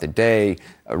throughout the day,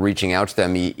 reaching out to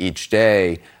them each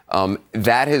day.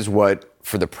 That is what,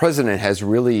 for the president, has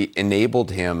really enabled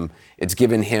him. It's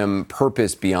given him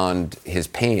purpose beyond his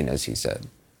pain, as he said.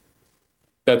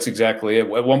 That's exactly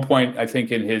it. At one point, I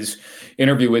think in his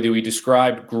interview with you, he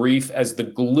described grief as the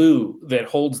glue that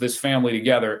holds this family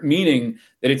together, meaning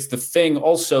that it's the thing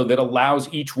also that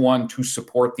allows each one to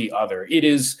support the other. It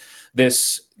is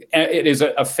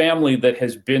a family that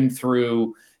has been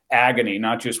through agony,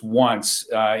 not just once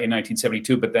in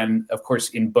 1972, but then, of course,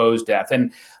 in Beau's death.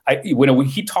 And when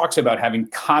he talks about having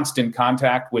constant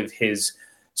contact with his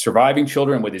surviving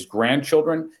children, with his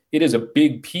grandchildren, it is a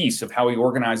big piece of how he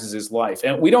organizes his life.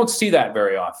 And we don't see that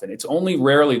very often. It's only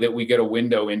rarely that we get a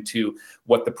window into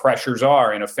what the pressures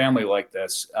are in a family like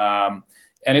this. And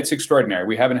it's extraordinary.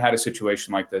 We haven't had a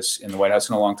situation like this in the White House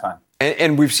in a long time.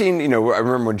 And we've seen, I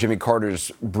remember when Jimmy Carter's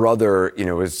brother,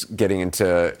 was getting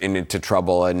into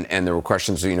trouble, and there were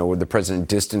questions, would the president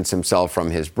distance himself from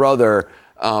his brother?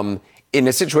 In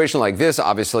a situation like this,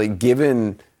 obviously,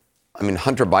 given,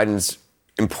 Hunter Biden's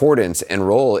importance and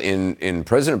role in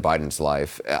President Biden's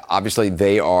life, obviously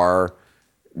they are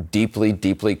deeply,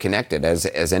 deeply connected,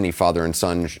 as any father and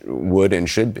son would and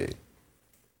should be.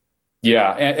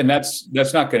 Yeah, and that's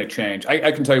not going to change.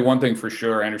 I can tell you one thing for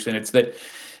sure, Anderson. It's that,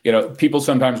 people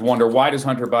sometimes wonder, why does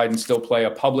Hunter Biden still play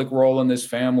a public role in this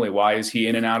family? Why is he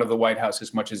in and out of the White House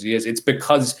as much as he is? It's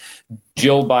because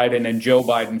Jill Biden and Joe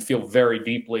Biden feel very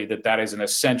deeply that is an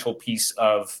essential piece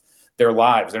of their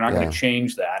lives. They're not going to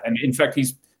change that. And in fact,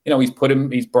 he's brought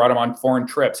him on foreign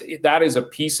trips. That is a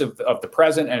piece of the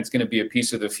present, and it's going to be a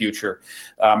piece of the future.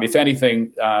 If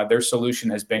anything, their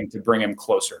solution has been to bring him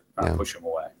closer, not push him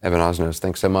away. Evan Osnos,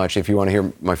 thanks so much. If you want to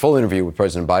hear my full interview with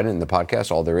President Biden in the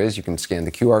podcast, all there is, you can scan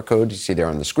the QR code you see there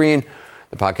on the screen.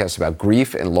 The podcast is about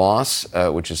grief and loss,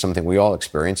 which is something we all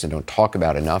experience and don't talk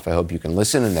about enough. I hope you can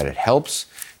listen and that it helps.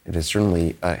 It has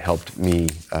certainly helped me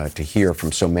to hear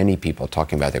from so many people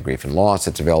talking about their grief and loss.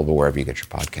 It's available wherever you get your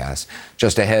podcasts.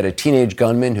 Just ahead, a teenage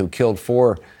gunman who killed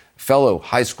 4 fellow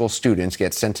high school students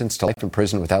gets sentenced to life in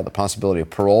prison without the possibility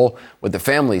of parole. What the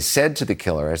families said to the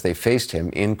killer as they faced him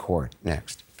in court.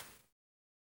 Next.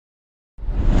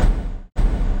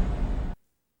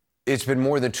 It's been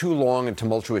more than 2 long and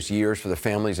tumultuous years for the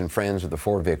families and friends of the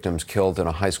 4 victims killed in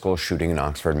a high school shooting in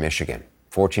Oxford, Michigan.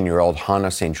 14-year-old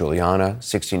Hannah St. Juliana,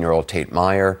 16-year-old Tate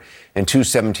Meyer, and 2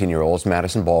 17-year-olds,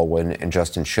 Madison Baldwin and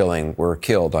Justin Schilling, were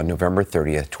killed on November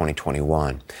 30th,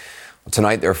 2021. Well,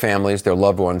 tonight, their families, their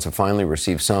loved ones have finally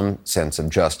received some sense of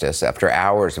justice. After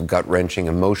hours of gut-wrenching,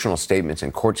 emotional statements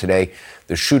in court today,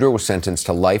 the shooter was sentenced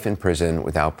to life in prison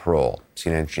without parole.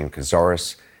 CNN Jean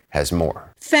Cazares has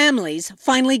more. Families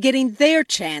finally getting their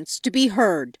chance to be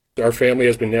heard. Our family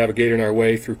has been navigating our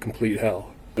way through complete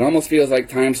hell. It almost feels like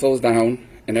time slows down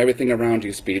and everything around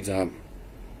you speeds up.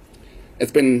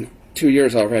 It's been 2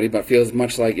 years already, but feels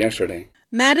much like yesterday.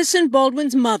 Madison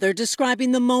Baldwin's mother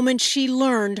describing the moment she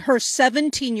learned her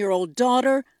 17-year-old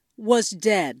daughter was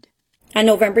dead. On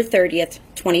November 30th,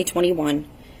 2021,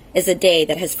 is a day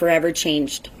that has forever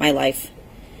changed my life.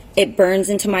 It burns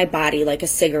into my body like a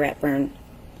cigarette burn.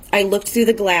 I looked through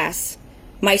the glass.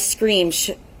 My scream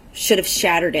should have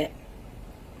shattered it.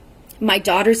 My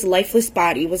daughter's lifeless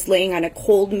body was laying on a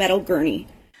cold metal gurney.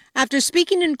 After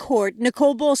speaking in court,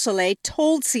 Nicole Beausoleil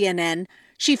told CNN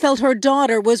she felt her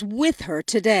daughter was with her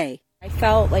today. I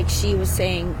felt like she was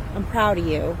saying, I'm proud of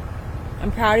you.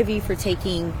 I'm proud of you for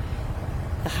taking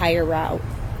the higher route,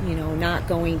 not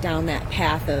going down that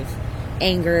path of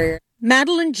anger.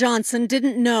 Madeline Johnson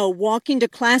didn't know walking to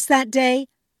class that day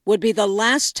would be the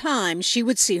last time she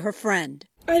would see her friend.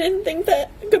 I didn't think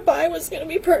that goodbye was going to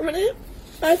be permanent.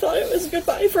 I thought it was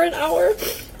goodbye for an hour,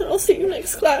 and I'll see you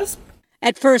next class.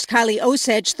 At first, Kylie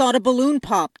Osage thought a balloon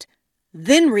popped,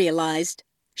 then realized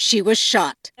she was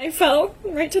shot. I fell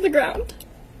right to the ground.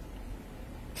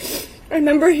 I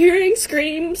remember hearing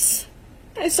screams.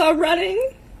 I saw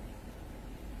running,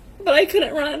 but I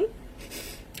couldn't run.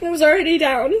 I was already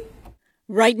down.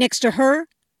 Right next to her,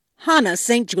 Hannah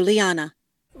St. Juliana.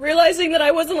 Realizing that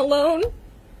I wasn't alone,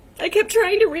 I kept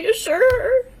trying to reassure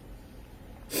her.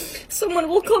 Someone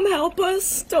will come help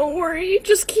us. Don't worry.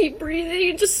 Just keep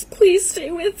breathing. Just please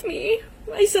stay with me.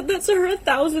 I said that to her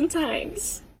 1,000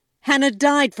 times. Hannah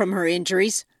died from her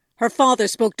injuries. Her father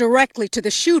spoke directly to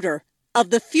the shooter of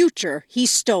the future he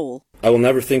stole. I will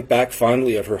never think back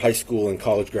fondly of her high school and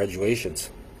college graduations.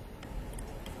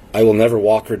 I will never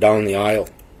walk her down the aisle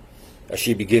as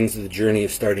she begins the journey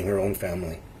of starting her own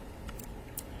family.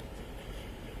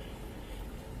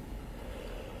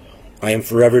 I am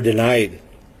forever denied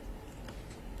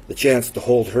the chance to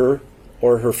hold her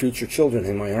or her future children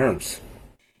in my arms.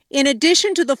 In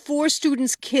addition to the 4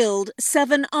 students killed,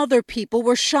 7 other people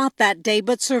were shot that day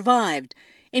but survived,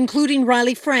 including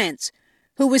Riley France,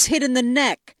 who was hit in the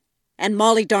neck, and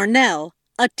Molly Darnell,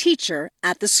 a teacher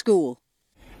at the school.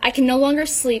 I can no longer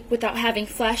sleep without having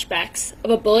flashbacks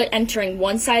of a bullet entering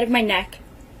one side of my neck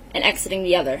and exiting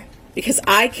the other. Because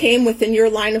I came within your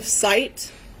line of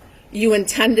sight, you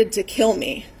intended to kill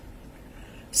me.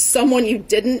 Someone you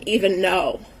didn't even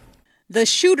know. The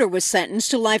shooter was sentenced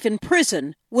to life in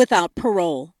prison without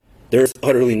parole. There's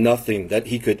utterly nothing that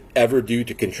he could ever do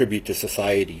to contribute to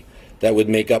society that would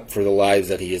make up for the lives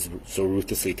that he has so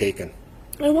ruthlessly taken.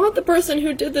 I want the person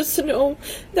who did this to know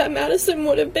that Madison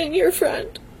would have been your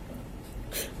friend.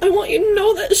 I want you to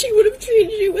know that she would have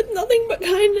treated you with nothing but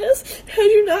kindness had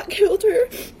you not killed her.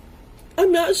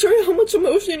 I'm not sure how much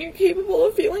emotion you're capable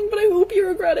of feeling, but I hope you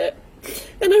regret it.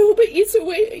 And I hope it eats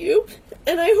away at you.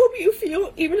 And I hope you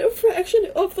feel even a fraction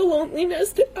of the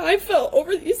loneliness that I felt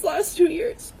over these last 2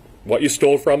 years. What you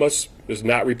stole from us is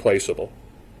not replaceable.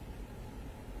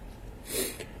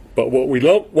 But what we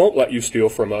won't let you steal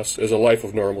from us is a life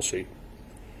of normalcy.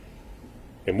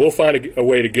 And we'll find a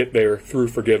way to get there through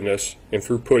forgiveness and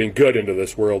through putting good into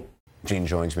this world. Gene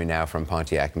joins me now from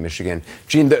Pontiac, Michigan.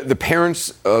 Gene, the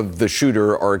parents of the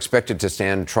shooter are expected to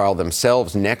stand trial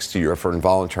themselves next year for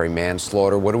involuntary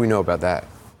manslaughter. What do we know about that?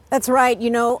 That's right.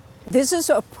 This is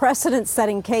a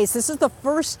precedent-setting case. This is the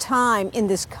first time in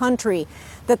this country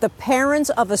that the parents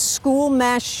of a school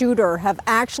mass shooter have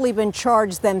actually been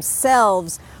charged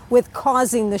themselves with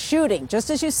causing the shooting. Just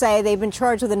as you say, they've been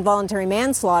charged with involuntary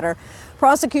manslaughter.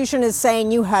 Prosecution is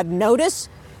saying you had notice.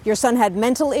 Your son had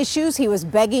mental issues. He was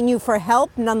begging you for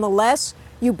help. Nonetheless,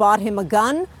 you bought him a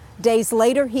gun. Days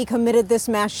later, he committed this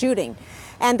mass shooting.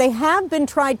 And they have been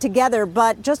tried together,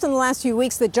 but just in the last few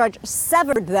weeks, the judge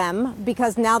severed them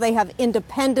because now they have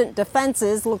independent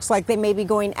defenses. Looks like they may be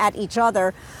going at each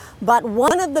other. But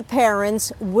one of the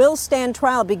parents will stand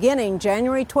trial beginning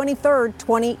January 23rd,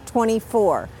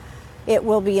 2024. It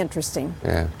will be interesting.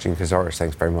 Yeah, Gene Cazares,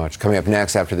 thanks very much. Coming up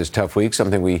next after this tough week,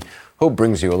 something we hope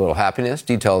brings you a little happiness.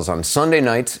 Details on Sunday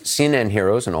night's CNN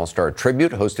Heroes, an all-star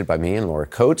tribute hosted by me and Laura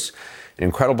Coates. An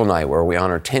incredible night where we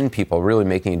honor 10 people really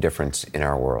making a difference in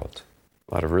our world.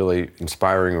 A lot of really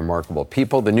inspiring, remarkable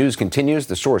people. The news continues.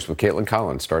 The Source with Caitlin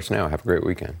Collins starts now. Have a great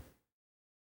weekend.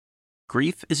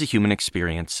 Grief is a human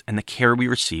experience, and the care we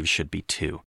receive should be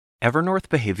too. Evernorth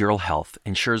Behavioral Health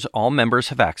ensures all members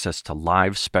have access to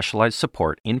live, specialized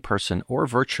support in person or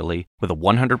virtually with a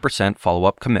 100%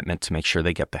 follow-up commitment to make sure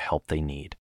they get the help they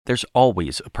need. There's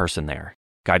always a person there,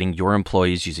 guiding your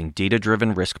employees using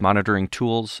data-driven risk monitoring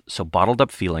tools so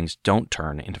bottled-up feelings don't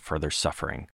turn into further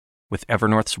suffering. With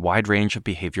Evernorth's wide range of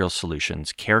behavioral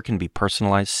solutions, care can be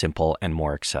personalized, simple, and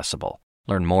more accessible.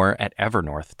 Learn more at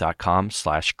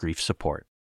evernorth.com/grief support.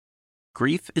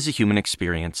 Grief is a human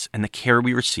experience, and the care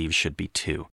we receive should be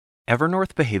too.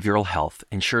 Evernorth Behavioral Health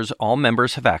ensures all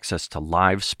members have access to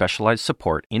live, specialized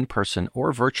support in person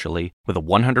or virtually with a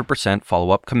 100%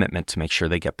 follow-up commitment to make sure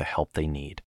they get the help they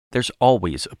need. There's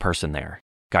always a person there,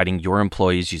 guiding your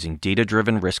employees using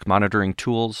data-driven risk monitoring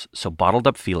tools so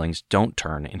bottled-up feelings don't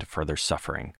turn into further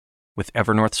suffering. With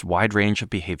Evernorth's wide range of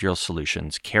behavioral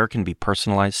solutions, care can be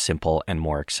personalized, simple, and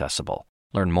more accessible.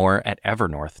 Learn more at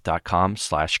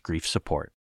evernorth.com/grief support.